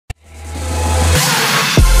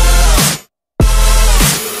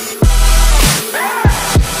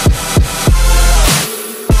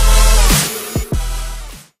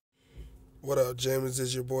James?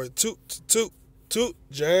 Is your boy Toot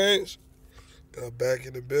James. Back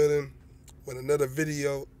in the building with another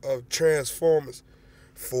video of Transformers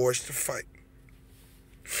Forged to Fight.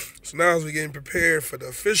 So now as we're getting prepared for the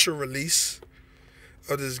official release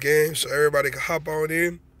of this game so everybody can hop on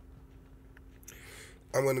in,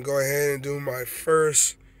 I'm going to go ahead and do my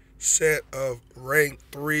first set of rank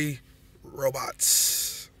 3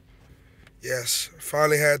 robots. Yes,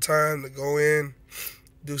 finally had time to go in,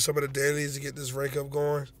 do some of the dailies to get this rank up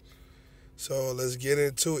going. So let's get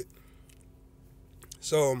into it.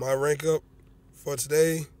 So my rank up for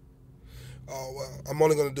today, I'm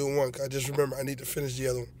only going to do one. I just remember I need to finish the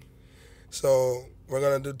other one. So we're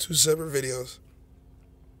going to do 2 separate videos.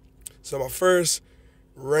 So my first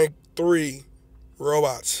rank 3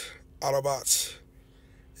 robots, Autobots,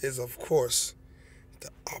 is of course the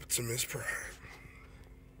Optimus Prime.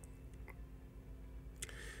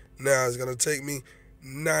 Now it's going to take me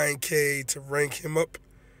 9K to rank him up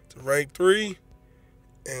to rank 3,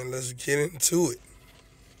 and let's get into it.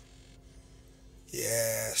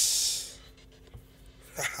 Yes.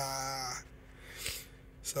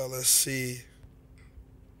 So let's see.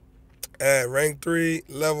 At rank 3,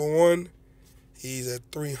 level 1, he's at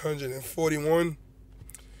 341.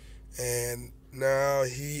 And now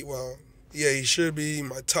he should be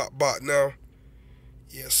my top bot now.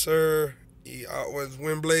 Yes, sir. He outruns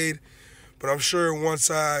Windblade. But I'm sure once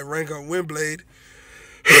I rank up Windblade,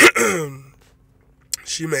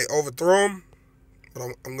 she may overthrow him. But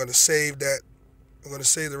I'm going to save that. I'm going to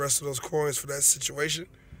save the rest of those coins for that situation.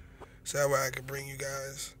 So that way I can bring you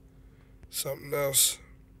guys something else.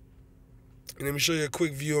 And let me show you a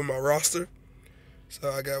quick view of my roster. So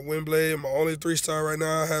I got Windblade. My only 3-star right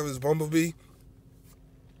now I have is Bumblebee,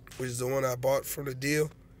 which is the one I bought from the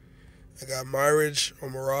deal. I got Mirage or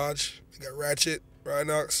Mirage. I got Ratchet,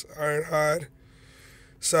 Rhinox, Ironhide,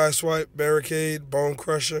 Sideswipe, Barricade, Bone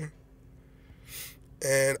Crusher,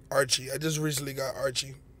 and Archie. I just recently got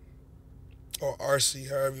Archie. Or RC,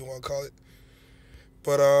 however you want to call it.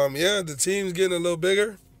 But, yeah, the team's getting a little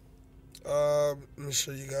bigger. Let me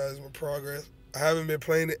show you guys my progress. I haven't been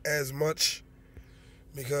playing it as much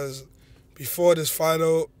because before this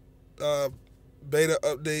final beta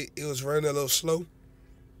update, it was running a little slow.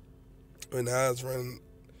 And now it's running,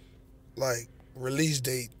 like, release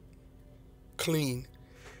date clean.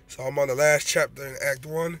 So I'm on the last chapter in Act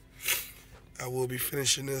 1. I will be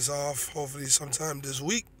finishing this off hopefully sometime this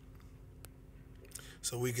week,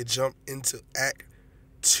 so we could jump into Act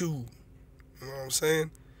 2. You know what I'm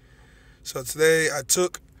saying? So today I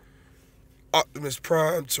took Optimus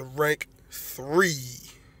Prime to rank 3.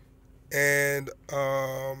 And,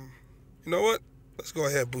 you know what? Let's go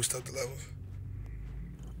ahead and boost up the levels.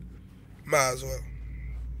 Might as well.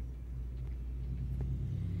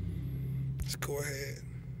 Let's go ahead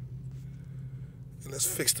and let's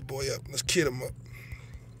fix the boy up. Let's kid him up.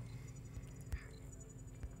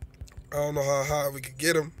 I don't know how high we could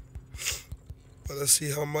get him, but let's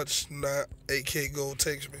see how much 8K gold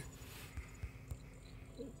takes me.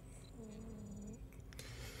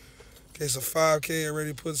 Okay, so 5K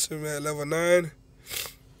already puts him at level 9, and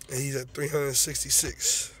he's at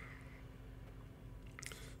 366.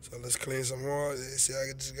 So let's clean some more. See,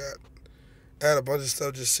 I had a bunch of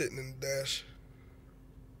stuff just sitting in the dash.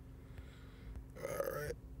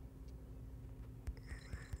 Alright.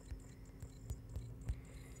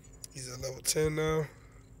 He's at level 10 now.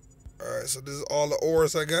 Alright, so this is all the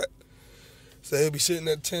ores I got. So he'll be sitting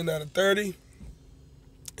at 10 out of 30.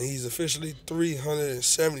 And he's officially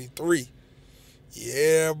 373.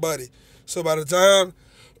 Yeah, buddy. So by the time,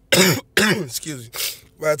 excuse me,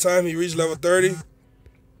 by the time he reaches level 30,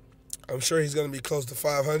 I'm sure he's going to be close to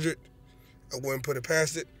 500. I wouldn't put it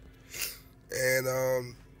past it. And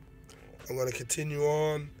I'm going to continue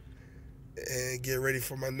on and get ready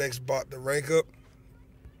for my next bot to rank up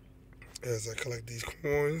as I collect these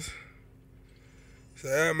coins. So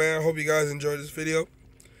yeah, man, I hope you guys enjoyed this video.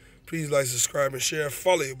 Please like, subscribe, and share.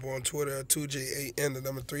 Follow your boy on Twitter at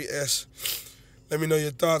 2J8N3S. Let me know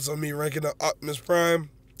your thoughts on me ranking up Optimus Prime.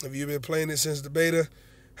 If you've been playing it since the beta,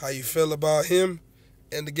 how you feel about him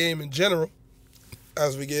and the game in general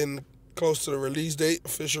as we getting close to the release date,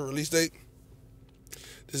 official release date.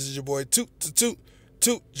 This is your boy Toot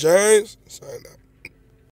James. Sign out.